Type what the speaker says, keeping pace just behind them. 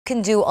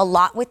can do a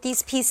lot with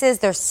these pieces.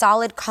 They're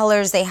solid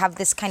colors. They have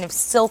this kind of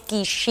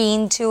silky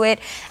sheen to it.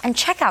 And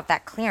check out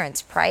that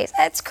clearance price.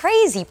 That's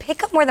crazy.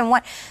 Pick up more than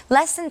one.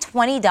 Less than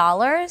 $20.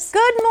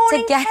 Good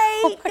morning, to get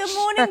Kate. Good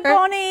morning,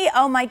 Bonnie.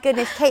 Oh my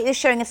goodness, Kate is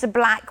showing us the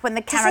black. When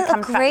the camera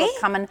comes back, we'll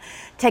come and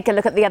take a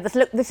look at the others.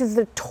 Look, this is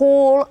the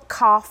tall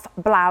cuff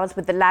blouse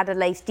with the ladder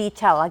lace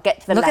detail. I'll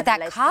get to the ladder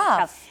lace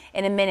detail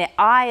in a minute.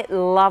 I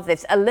love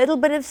this. A little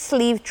bit of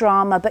sleeve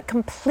drama, but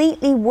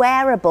completely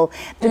wearable.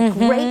 The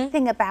great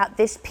thing about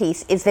this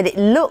piece is that it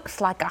looks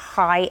like a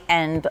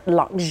high-end,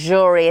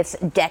 luxurious,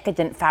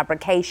 decadent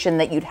fabrication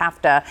that you'd have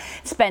to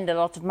spend a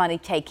lot of money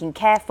taking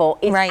care for.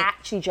 It's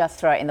actually just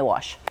throw it in the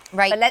wash.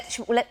 Right. But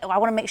I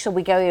want to make sure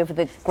we go over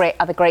the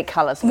other great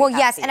colors. Well,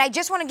 yes, and I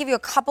just want to give you a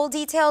couple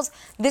details.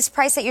 This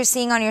price that you're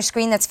seeing on your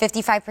screen that's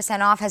 55%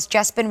 off has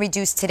just been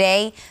reduced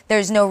today.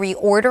 There's no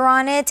reorder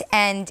on it,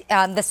 and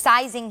the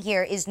sizing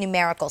here is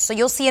numerical. So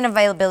you'll see an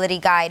availability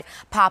guide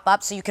pop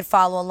up so you could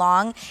follow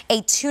along.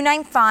 A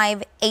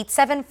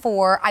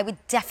 295-874. I would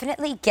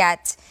definitely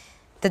get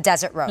the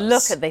Desert Rose.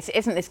 Look at this.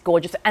 Isn't this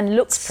gorgeous? And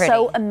looks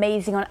so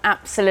amazing on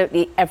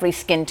absolutely every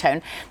skin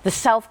tone. The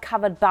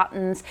self-covered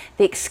buttons,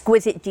 the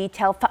exquisite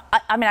detail.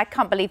 I mean, I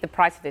can't believe the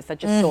price of this. I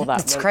just saw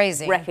that. It's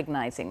crazy.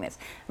 Recognizing this.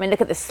 I mean,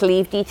 look at the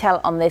sleeve detail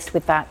on this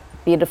with that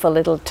beautiful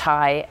little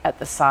tie at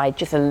the side,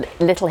 just a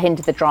little hint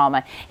of the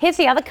drama. Here's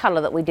the other color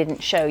that we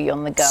didn't show you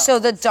on the go. So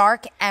the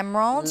dark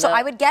emerald. So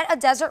I would get a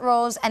Desert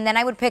Rose, and then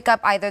I would pick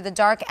up either the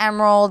dark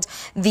emerald,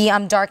 the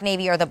dark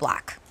navy, or the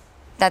black.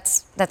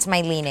 That's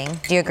my leaning.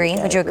 Do you agree?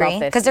 Would you agree?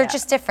 Because they're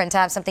just different to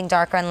have something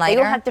darker and lighter.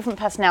 They all have different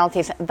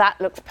personalities. That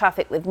looks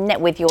perfect with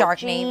your dark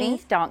jeans,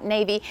 navy. Dark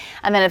navy.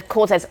 And then, of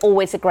course, there's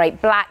always a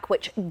great black,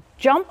 which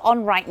jump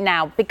on right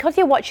now. Because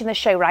you're watching the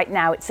show right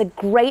now, it's a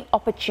great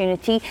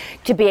opportunity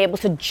to be able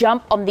to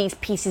jump on these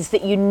pieces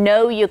that you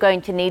know you're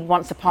going to need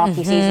once the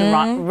party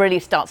season really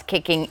starts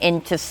kicking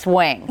into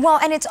swing. Well,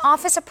 and it's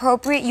office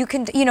appropriate. You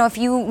can, if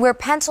you wear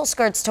pencil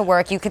skirts to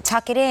work, you could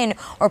tuck it in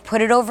or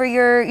put it over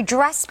your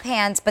dress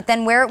pants, but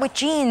then wear it with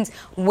jeans,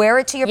 wear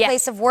it to your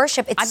place of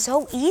worship. It's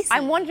so easy.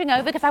 I'm wandering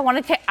over because I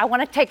want to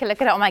take a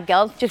look at it on my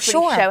girls, just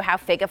really show how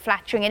figure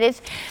flattering it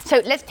is.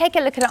 So let's take a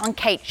look at it on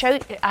Kate.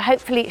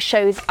 Hopefully it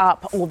shows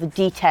up all the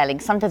detailing.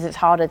 Sometimes it's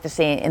harder to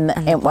see when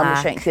we're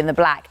showing it in the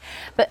black.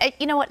 But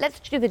you know what? Let's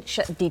do the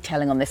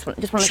detailing on this one.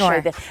 I just want to show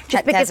you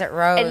that Desert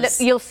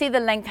Rose. You'll see the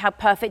length, how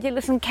perfect it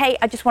looks. And Kate,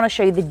 I just want to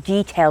show you the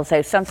details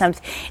though.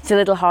 Sometimes it's a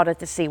little harder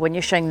to see when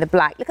you're showing the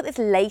black. Look at this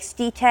lace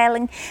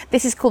detailing.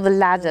 This is called the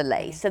ladder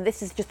lace. So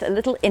this is just a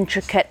little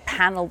intricate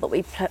panel that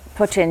we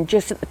put in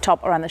just at the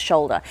top around the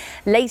shoulder.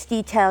 Lace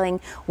detailing.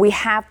 We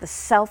have the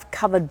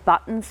self-covered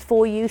buttons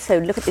for you. So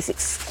look at this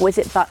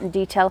exquisite button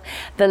detail.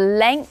 The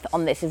length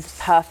on this is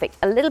perfect.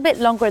 A little bit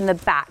longer in the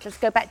back. Let's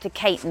go back to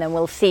Kate and then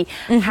we'll see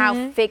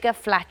how figure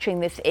flattering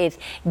this is,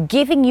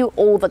 giving you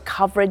all the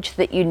coverage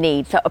that you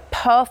need. So a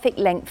perfect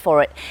length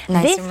for it.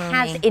 Nice this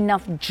has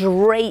enough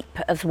drape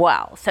as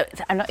well. So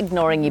I'm not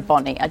ignoring you,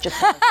 Bonnie. I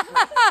just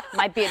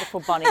my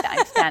beautiful Bonnie that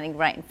I'm standing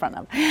right in front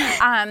of.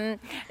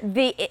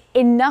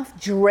 Enough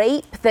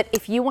drape that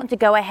if you want to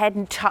go ahead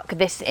and tuck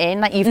this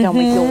in, like you've done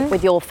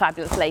with your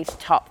fabulous lace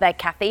top there,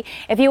 Kathy,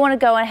 if you want to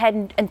go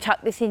ahead and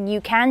tuck this in,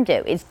 you can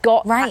do. It's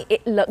got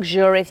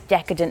luxurious,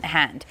 decadent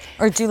hand.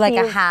 Or do like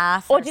a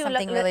half or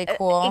something really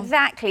cool.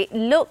 Exactly.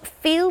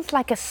 Feels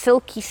like a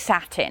silky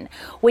satin.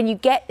 When you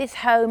get this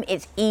home,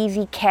 it's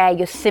easy care.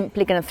 You're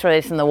simply going to throw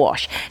this in the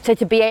wash. So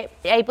to be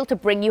able to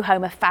bring you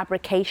home a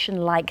fabrication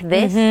like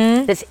this,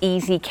 that's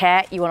easy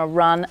care, you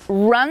want to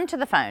run to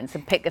the phones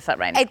and pick this up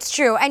right now. It's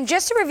true. And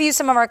just to review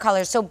some of our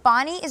colors, so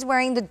Bonnie is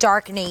wearing the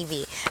dark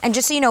navy. And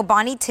just so you know,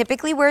 Bonnie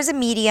typically wears a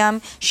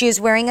medium. She is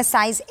wearing a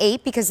size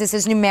 8 because this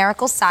is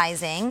numerical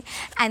sizing.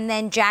 And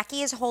then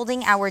Jackie is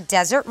holding our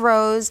Desert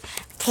Rose.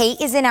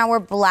 Kate is in our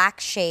black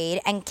shade,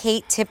 and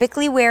Kate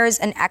typically wears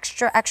an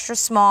extra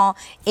small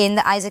in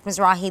the Isaac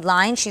Mizrahi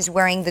line. She's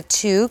wearing the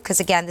 2, because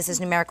again, this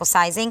is numerical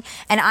sizing,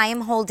 and I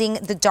am holding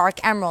the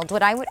dark emerald.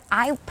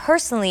 I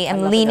personally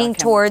am leaning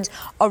towards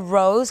a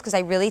rose, because I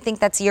really think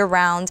that's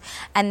year-round,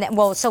 and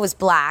so is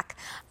black,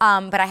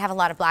 but I have a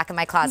lot of black in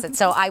my closet,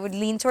 so I would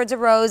lean towards a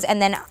rose,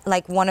 and then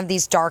like one of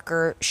these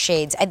darker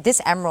shades. This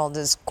emerald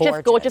is gorgeous.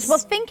 Just gorgeous. Well,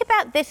 think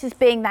about this as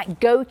being that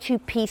go-to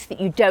piece that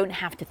you don't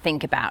have to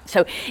think about.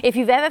 So if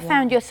you've ever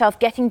found yourself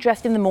getting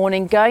dressed in the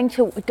morning,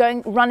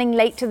 running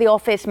late to the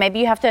office, maybe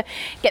you have to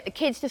get the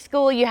kids to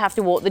school, you have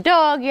to walk the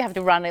dog, you have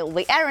to run all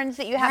the errands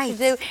that you have to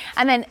do,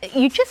 and then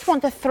you just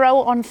want to throw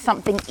on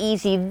something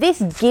easy.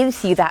 This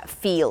gives you that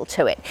feel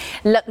to it.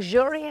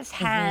 Luxurious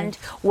hand,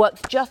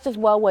 works just as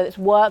well whether it's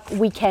work,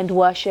 weekend, weekend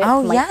worship.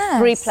 Oh, my yes.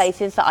 3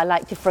 places that I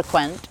like to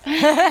frequent.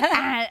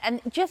 and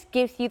it just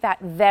gives you that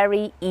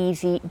very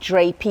easy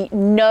drapey,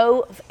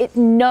 no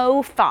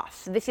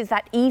fuss. This is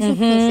that easy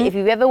piece. If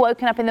you've ever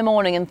woken up in the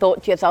morning and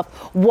thought to yourself,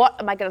 what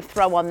am I going to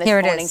throw on this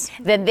morning?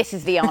 Then this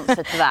is the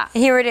answer to that.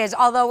 Here it is.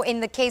 Although in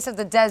the case of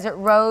the Desert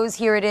Rose,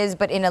 here it is,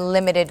 but in a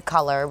limited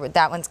color.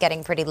 That one's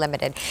getting pretty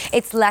limited.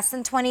 It's less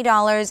than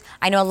 $20.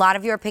 I know a lot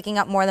of you are picking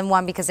up more than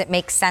one because it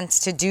makes sense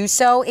to do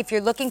so. If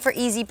you're looking for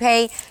easy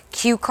pay,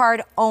 Q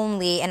card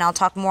only, and I'll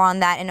talk more on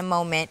that in a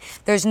moment.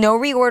 There's no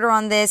reorder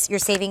on this. You're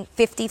saving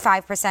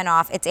 55%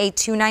 off. It's a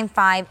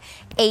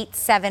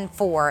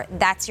 295874.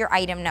 That's your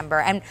item number.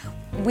 And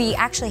we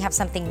actually have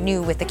something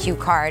new with the Q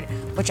card,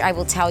 which I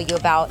will tell you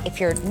about if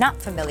you're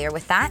not familiar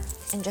with that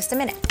in just a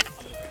minute.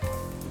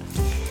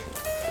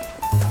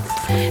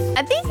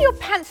 Are these your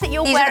pants that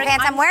you're wearing? wearing? These are the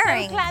pants I'm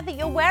wearing. I'm so glad that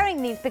you're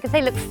wearing these because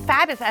they look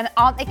fabulous, and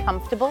aren't they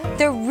comfortable?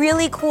 They're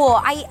really cool.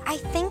 I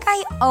think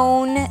I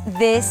own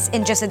this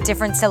in just a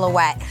different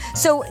silhouette.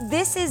 So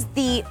this is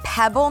the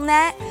Pebble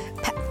Knit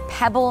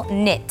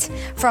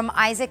from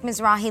Isaac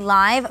Mizrahi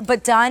Live,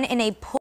 but done in a